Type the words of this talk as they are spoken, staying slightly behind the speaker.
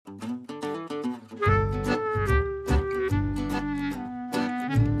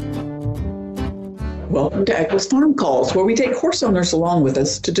Welcome to Equus Farm Calls, where we take horse owners along with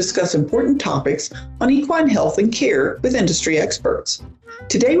us to discuss important topics on equine health and care with industry experts.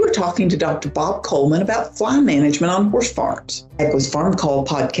 Today we're talking to Dr. Bob Coleman about fly management on horse farms. Equus Farm Call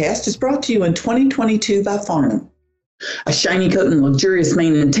podcast is brought to you in 2022 by Farnam. A shiny coat and luxurious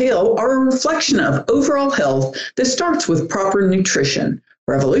mane and tail are a reflection of overall health that starts with proper nutrition.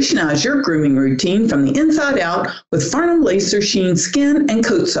 Revolutionize your grooming routine from the inside out with Farnam Laser Sheen Skin and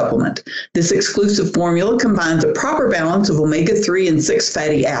Coat Supplement. This exclusive formula combines a proper balance of omega-3 and 6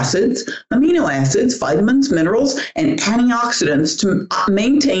 fatty acids, amino acids, vitamins, minerals, and antioxidants to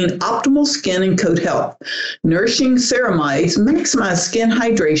maintain optimal skin and coat health. Nourishing ceramides maximize skin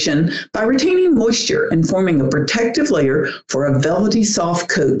hydration by retaining moisture and forming a protective layer for a velvety soft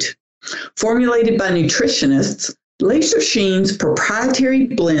coat. Formulated by nutritionists, Laser Sheen's proprietary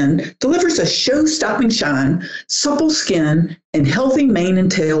blend delivers a show-stopping shine, supple skin, and healthy mane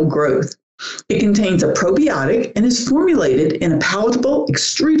and tail growth. It contains a probiotic and is formulated in a palatable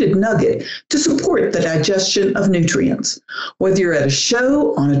extruded nugget to support the digestion of nutrients. Whether you're at a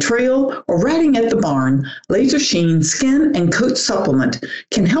show, on a trail, or riding at the barn, Laser Sheen Skin and Coat Supplement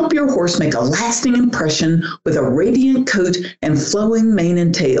can help your horse make a lasting impression with a radiant coat and flowing mane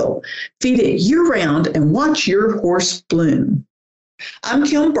and tail. Feed it year-round and watch your horse bloom. I'm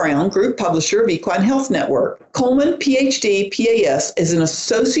Kim Brown, Group Publisher of Equine Health Network. Coleman, PhD, PAS, is an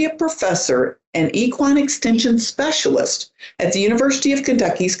Associate Professor and Equine Extension Specialist at the University of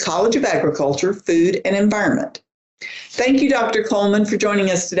Kentucky's College of Agriculture, Food, and Environment. Thank you, Dr. Coleman, for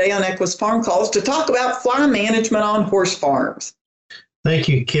joining us today on Equus Farm Calls to talk about fly management on horse farms. Thank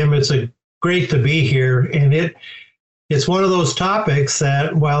you, Kim. It's great to be here, and it's one of those topics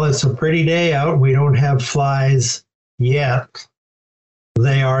that, while it's a pretty day out, we don't have flies yet.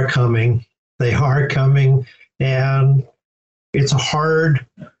 They are coming. They are coming, and it's a hard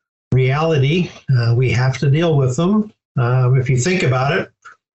reality. We have to deal with them. If you think about it,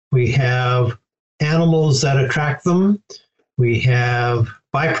 we have animals that attract them. We have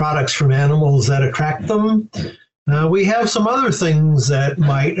byproducts from animals that attract them. We have some other things that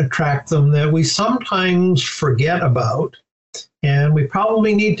might attract them that we sometimes forget about, and we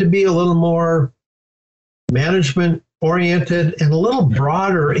probably need to be a little more management oriented and a little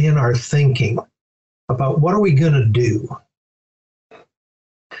broader in our thinking about what are we going to do.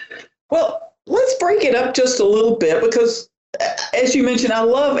 Well, let's break it up just a little bit because, as you mentioned, I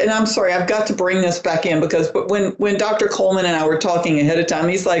love, and I'm sorry, I've got to bring this back in because when Dr. Coleman and I were talking ahead of time,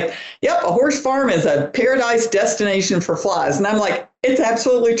 he's like, yep, a horse farm is a paradise destination for flies. And I'm like, it's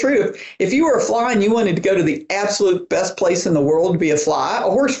absolutely true. If you were a fly and you wanted to go to the absolute best place in the world to be a fly,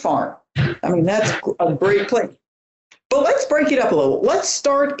 a horse farm. I mean, that's a great place. But let's break it up a little. Let's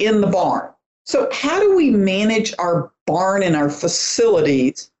start in the barn. So how do we manage our barn and our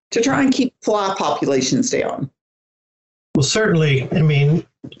facilities to try and keep fly populations down? Well, certainly, I mean,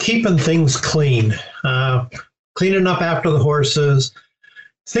 keeping things clean, cleaning up after the horses,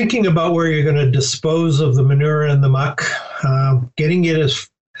 thinking about where you're going to dispose of the manure and the muck, getting it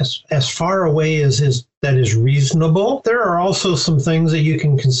as far away as that is reasonable. There are also some things that you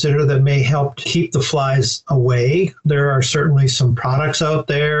can consider that may help keep the flies away. There are certainly some products out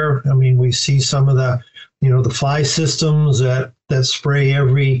there. I mean, we see some of the fly systems that spray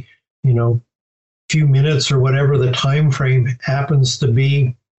every, few minutes or whatever the time frame happens to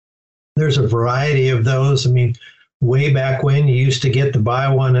be. There's a variety of those. I mean, way back when you used to get to buy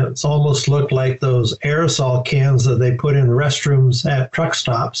one, it's almost looked like those aerosol cans that they put in restrooms at truck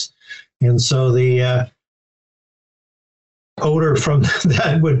stops. And so the odor from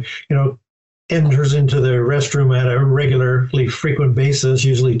that would, enters into the restroom at a regularly frequent basis,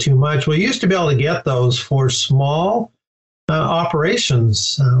 usually too much. We used to be able to get those for small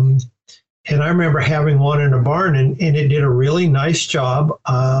operations. And I remember having one in a barn, and it did a really nice job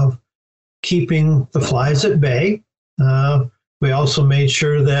of keeping the flies at bay. We also made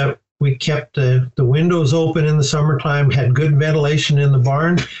sure that we kept the windows open in the summertime, had good ventilation in the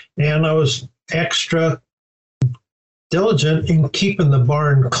barn, and I was extra diligent in keeping the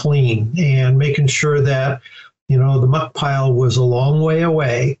barn clean and making sure that, the muck pile was a long way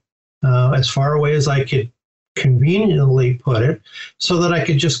away, as far away as I could conveniently put it, so that I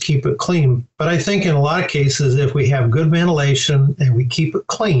could just keep it clean. But I think in a lot of cases, if we have good ventilation and we keep it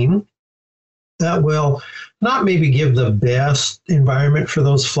clean, that will not maybe give the best environment for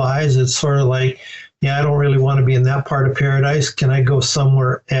those flies. It's sort of like, yeah, I don't really want to be in that part of paradise. Can I go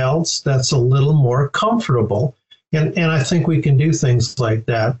somewhere else that's a little more comfortable? And I think we can do things like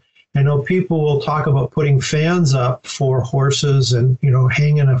that. I know people will talk about putting fans up for horses and,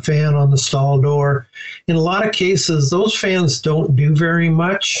 hanging a fan on the stall door. In a lot of cases, those fans don't do very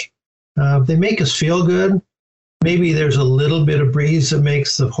much. They make us feel good. Maybe there's a little bit of breeze that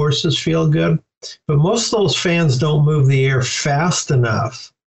makes the horses feel good, but most of those fans don't move the air fast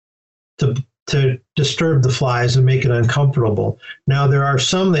enough to disturb the flies and make it uncomfortable. Now, there are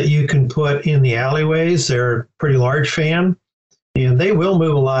some that you can put in the alleyways. They're a pretty large fan, and they will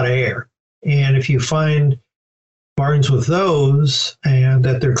move a lot of air. And if you find barns with those and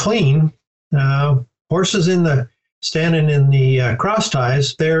that they're clean, horses standing in the cross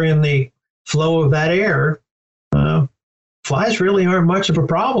ties, they're in the flow of that air. Flies really aren't much of a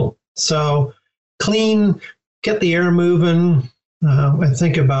problem. So clean, get the air moving, and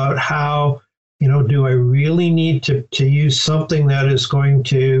think about how, do I really need to use something that is going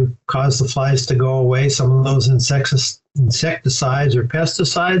to cause the flies to go away? Some of those insecticides or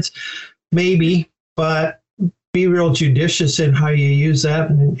pesticides, maybe, but be real judicious in how you use that.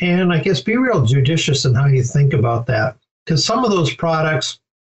 And I guess be real judicious in how you think about that. Because some of those products,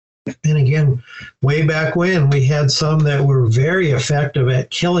 and again, way back when, we had some that were very effective at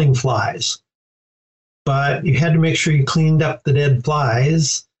killing flies. But you had to make sure you cleaned up the dead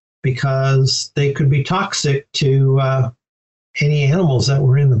flies because they could be toxic to any animals that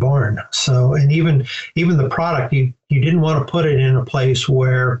were in the barn. So, and even the product, you didn't want to put it in a place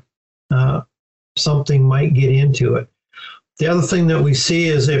where something might get into it. The other thing that we see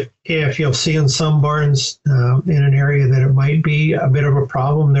is if you'll see in some barns in an area that it might be a bit of a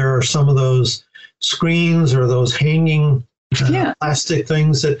problem, there are some of those screens or those hanging plastic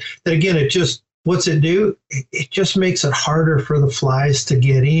things that again, what's it do? It just makes it harder for the flies to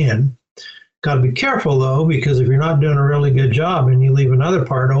get in. Got to be careful though, because if you're not doing a really good job and you leave another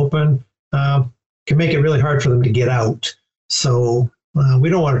part open, it can make it really hard for them to get out. So we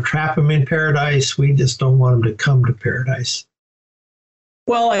don't want to trap them in paradise. We just don't want them to come to paradise.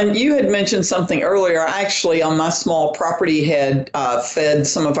 Well, and you had mentioned something earlier. I actually, on my small property, had fed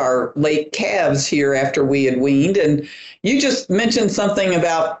some of our late calves here after we had weaned. And you just mentioned something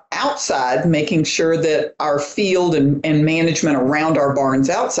about outside, making sure that our field and management around our barns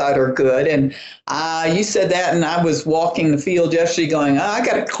outside are good. And you said that, and I was walking the field yesterday going, I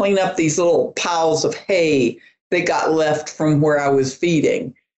got to clean up these little piles of hay that got left from where I was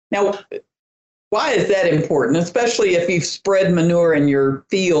feeding. Now, why is that important, especially if you've spread manure in your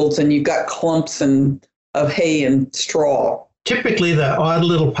fields and you've got clumps of hay and straw? Typically, the odd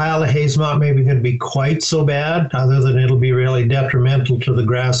little pile of hay is not maybe going to be quite so bad, other than it'll be really detrimental to the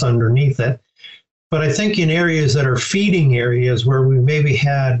grass underneath it. But I think in areas that are feeding areas where we maybe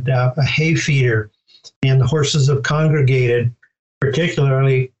had a hay feeder and the horses have congregated,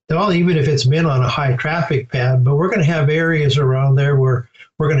 particularly, well, even if it's been on a high traffic pad, but we're going to have areas around there where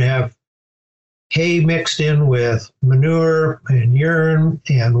we're going to have hay mixed in with manure and urine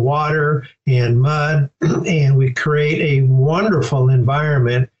and water and mud, and we create a wonderful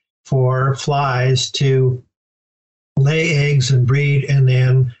environment for flies to lay eggs and breed. And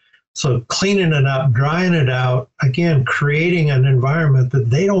then, so cleaning it up, drying it out, again, creating an environment that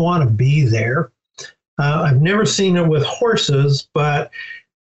they don't want to be there. I've never seen it with horses, but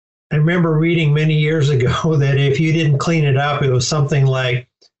I remember reading many years ago that if you didn't clean it up, it was something like,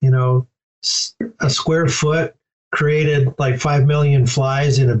 a square foot created like 5 million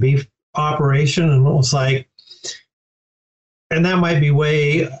flies in a beef operation. And it was like, and that might be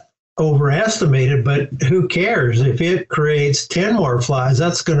way overestimated, but who cares? If it creates 10 more flies,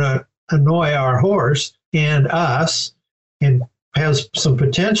 that's going to annoy our horse and us and has some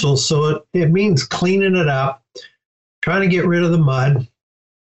potential. So it means cleaning it up, trying to get rid of the mud.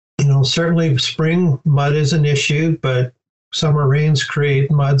 Certainly spring mud is an issue, but summer rains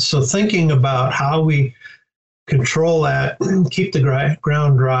create mud. So thinking about how we control that, keep the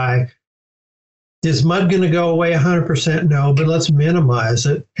ground dry. Is mud going to go away 100%? No, but let's minimize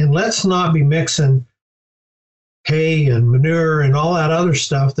it. And let's not be mixing hay and manure and all that other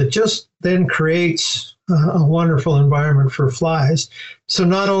stuff that just then creates a wonderful environment for flies. So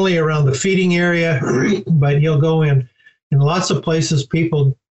not only around the feeding area, but you'll go in lots of places,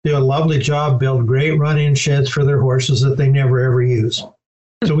 people do a lovely job, build great run-in sheds for their horses that they never ever use.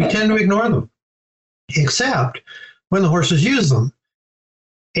 So we tend to ignore them, except when the horses use them.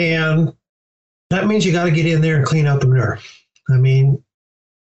 And that means you got to get in there and clean out the manure. I mean,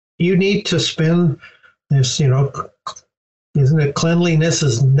 you need to spend this, isn't it cleanliness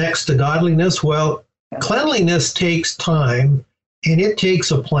is next to godliness? Well, cleanliness takes time and it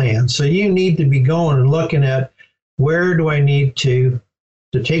takes a plan. So you need to be going and looking at, where do I need to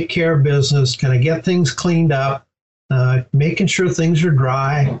take care of business? Can I get things cleaned up? Making sure things are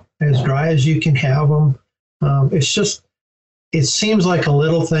dry as you can have them. It seems like a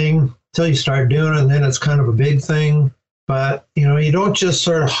little thing until you start doing it, and then it's kind of a big thing. But, you don't just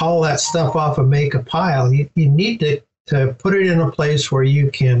sort of haul that stuff off and make a pile. You need to put it in a place where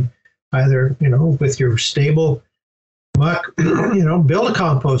you can either, with your stable muck, build a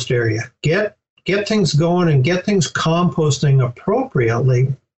compost area, get things going and get things composting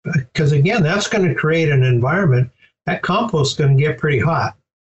appropriately. Because again, that's going to create an environment. That compost is going to get pretty hot.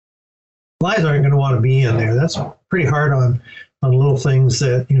 Flies aren't going to want to be in there. That's pretty hard on little things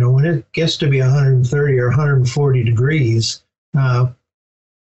that, when it gets to be 130 or 140 degrees, probably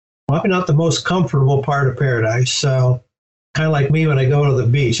not the most comfortable part of paradise. So kind of like me when I go to the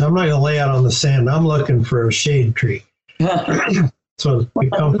beach, I'm not going to lay out on the sand. I'm looking for a shade tree. So it'll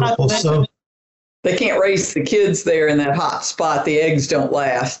be comfortable. So they can't raise the kids there in that hot spot. The eggs don't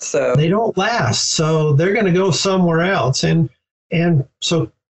last. So they don't last. So they're going to go somewhere else. And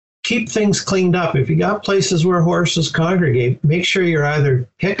so keep things cleaned up. If you got places where horses congregate, make sure you're either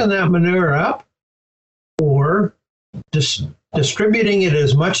picking that manure up or just distributing it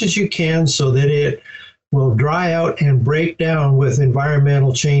as much as you can so that it will dry out and break down with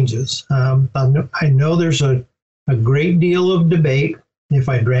environmental changes. I know there's a great deal of debate. If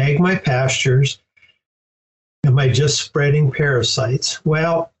I drag my pastures, am I just spreading parasites?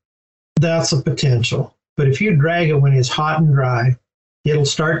 Well, that's a potential. But if you drag it when it's hot and dry, it'll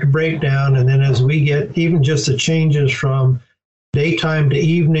start to break down. And then as we get even just the changes from daytime to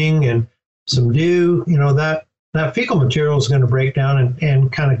evening and some dew, that fecal material is going to break down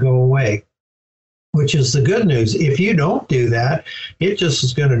and kind of go away, which is the good news. If you don't do that, it just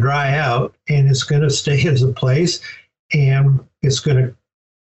is going to dry out and it's going to stay as a place, and it's going to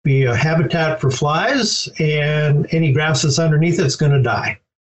be a habitat for flies, and any grass that's underneath it's going to die.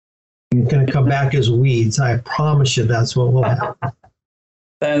 It's going to come back as weeds. I promise you that's what will happen.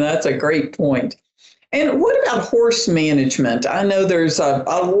 And that's a great point. And what about horse management? I know there's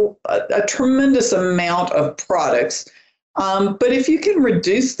a tremendous amount of products, but if you can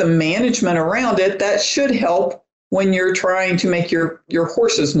reduce the management around it, that should help when you're trying to make your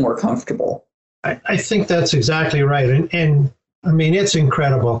horses more comfortable. I think that's exactly right. And I mean, it's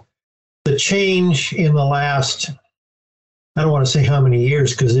incredible. The change in the last, I don't want to say how many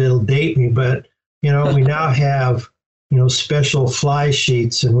years because it'll date me, but, we now have, special fly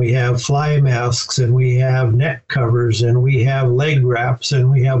sheets, and we have fly masks, and we have neck covers, and we have leg wraps, and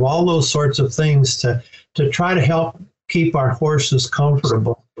we have all those sorts of things to try to help keep our horses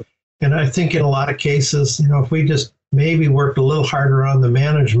comfortable. And I think in a lot of cases, if we just maybe worked a little harder on the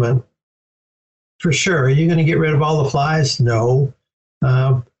management, for sure. Are you going to get rid of all the flies? No.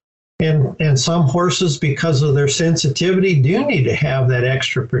 And some horses, because of their sensitivity, do need to have that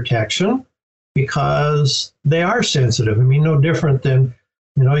extra protection because they are sensitive. I mean, no different than,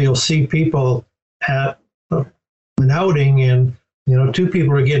 you'll see people at an outing and, two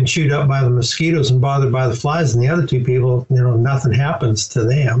people are getting chewed up by the mosquitoes and bothered by the flies, and the other two people, nothing happens to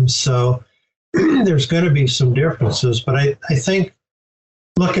them. So there's going to be some differences. But I think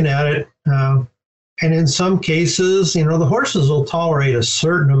looking at it, and in some cases, the horses will tolerate a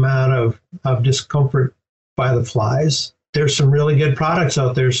certain amount of discomfort by the flies. There's some really good products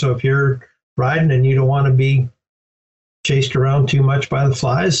out there. So if you're riding and you don't want to be chased around too much by the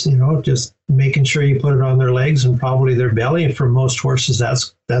flies, just making sure you put it on their legs and probably their belly. And for most horses,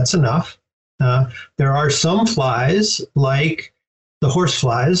 that's enough. There are some flies, like the horse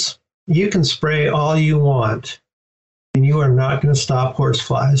flies. You can spray all you want, and you are not going to stop horse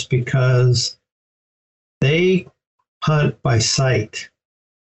flies because they hunt by sight.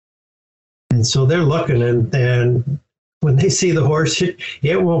 And so they're looking, and when they see the horse,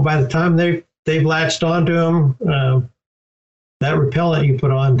 it will, by the time they've latched onto them, that repellent you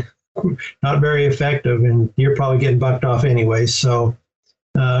put on, not very effective, and you're probably getting bucked off anyway. So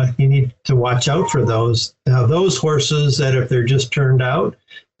you need to watch out for those. Now, those horses that if they're just turned out,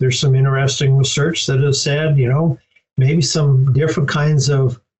 there's some interesting research that has said, maybe some different kinds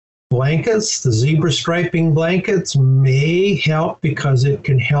of blankets, the zebra striping blankets, may help because it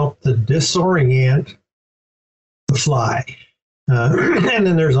can help to disorient the fly. And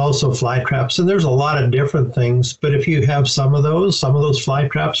then there's also fly traps, and there's a lot of different things. But if you have some of those fly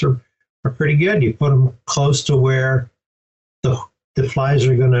traps are pretty good. You put them close to where the flies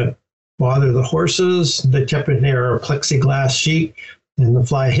are going to bother the horses. They typically are a plexiglass sheet, and the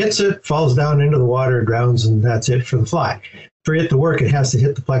fly hits it, falls down into the water, drowns, and that's it for the fly. For it to work, it has to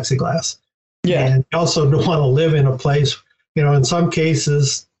hit the plexiglass. Yeah. And you also don't want to live in a place, in some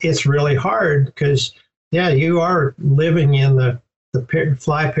cases, it's really hard because, you are living in the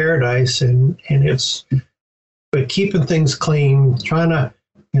fly paradise, and but keeping things clean, trying to,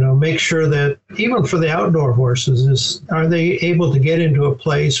 make sure that even for the outdoor horses, are they able to get into a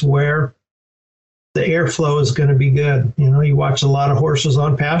place where the airflow is going to be good. You watch a lot of horses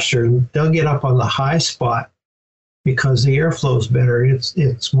on pasture, and they'll get up on the high spot because the airflow is better.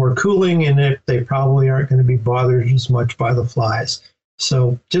 It's more cooling, and they probably aren't going to be bothered as much by the flies.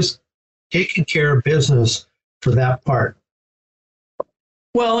 So just taking care of business for that part.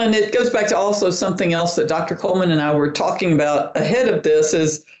 Well, and it goes back to also something else that Dr. Coleman and I were talking about ahead of this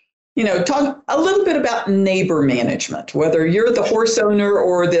is, talk a little bit about neighbor management, whether you're the horse owner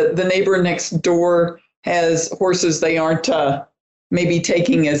or the neighbor next door has horses they aren't maybe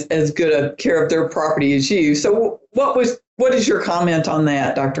taking as good a care of their property as you. So what is your comment on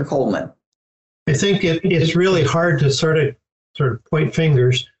that, Dr. Coleman? I think it's really hard to sort of point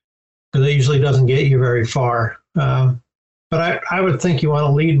fingers because it usually doesn't get you very far. But I would think you want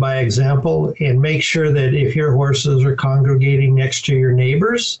to lead by example and make sure that if your horses are congregating next to your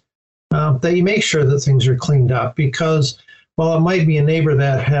neighbors, that you make sure that things are cleaned up, because while it might be a neighbor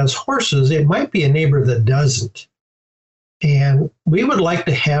that has horses, it might be a neighbor that doesn't. And we would like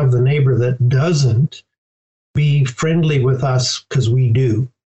to have the neighbor that doesn't be friendly with us because we do.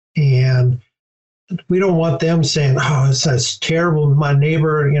 And we don't want them saying, oh, that's terrible, my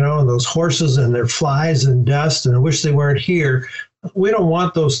neighbor, and those horses and their flies and dust, and I wish they weren't here. We don't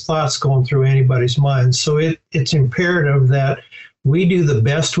want those thoughts going through anybody's mind. So it's imperative that we do the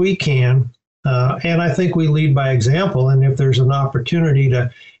best we can. And I think we lead by example. And if there's an opportunity to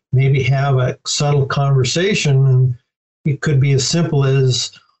maybe have a subtle conversation, and it could be as simple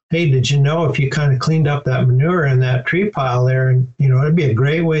as, hey, did you know if you kind of cleaned up that manure in that tree pile there, and it'd be a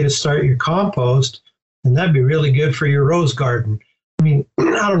great way to start your compost, and that'd be really good for your rose garden. I mean,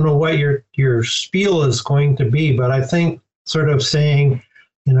 I don't know what your spiel is going to be, but I think sort of saying,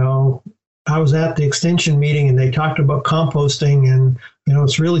 I was at the extension meeting and they talked about composting, and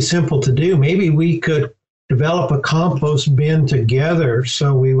it's really simple to do. Maybe we could develop a compost bin together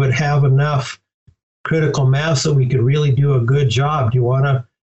so we would have enough critical mass that we could really do a good job. Do you want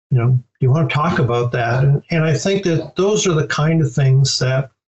to talk about that? And I think that those are the kind of things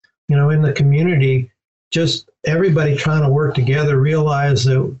that, in the community, just everybody trying to work together, realize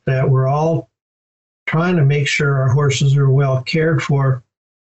that we're all trying to make sure our horses are well cared for.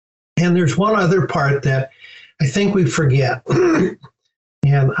 And there's one other part that I think we forget.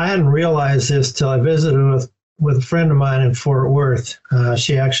 And I hadn't realized this till I visited with a friend of mine in Fort Worth.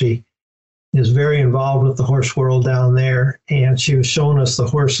 She actually is very involved with the horse world down there. And she was showing us the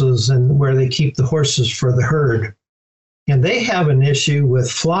horses and where they keep the horses for the herd. And they have an issue with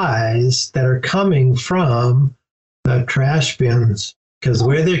flies that are coming from the trash bins, because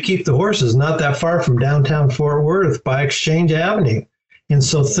where they keep the horses not that far from downtown Fort Worth by Exchange Avenue. And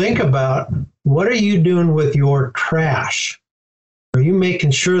so think about, what are you doing with your trash? Are you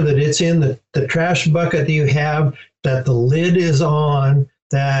making sure that it's in the trash bucket that you have, that the lid is on,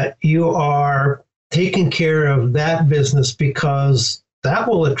 that you are taking care of that business, because that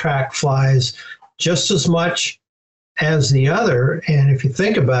will attract flies just as much as the other? And if you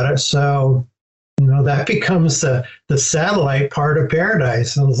think about it, so that becomes the satellite part of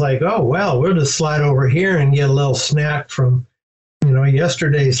paradise. And it's like, oh, well, we'll just slide over here and get a little snack from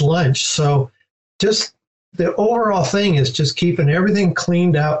yesterday's lunch. So just the overall thing is just keeping everything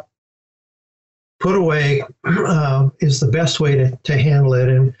cleaned up, put away, is the best way to handle it.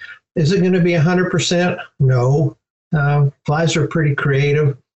 And is it going to be 100%? No. Flies are pretty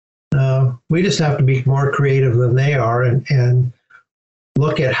creative. We just have to be more creative than they are, and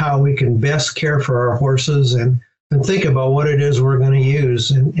look at how we can best care for our horses, and think about what it is we're going to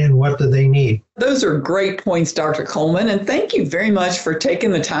use and what do they need. Those are great points, Dr. Coleman, and thank you very much for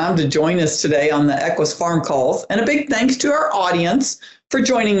taking the time to join us today on the Equus Farm Calls. And a big thanks to our audience for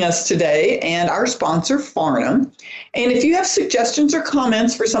joining us today, and our sponsor, Farnam. And if you have suggestions or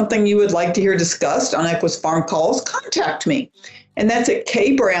comments for something you would like to hear discussed on Equus Farm Calls, contact me. And that's at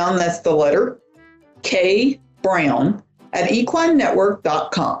kbrown, that's the letter K Brown, at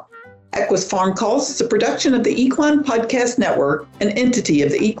equinenetwork.com. Equus Farm Calls is a production of the Equine Podcast Network, an entity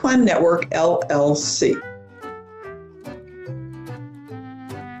of the Equine Network, LLC.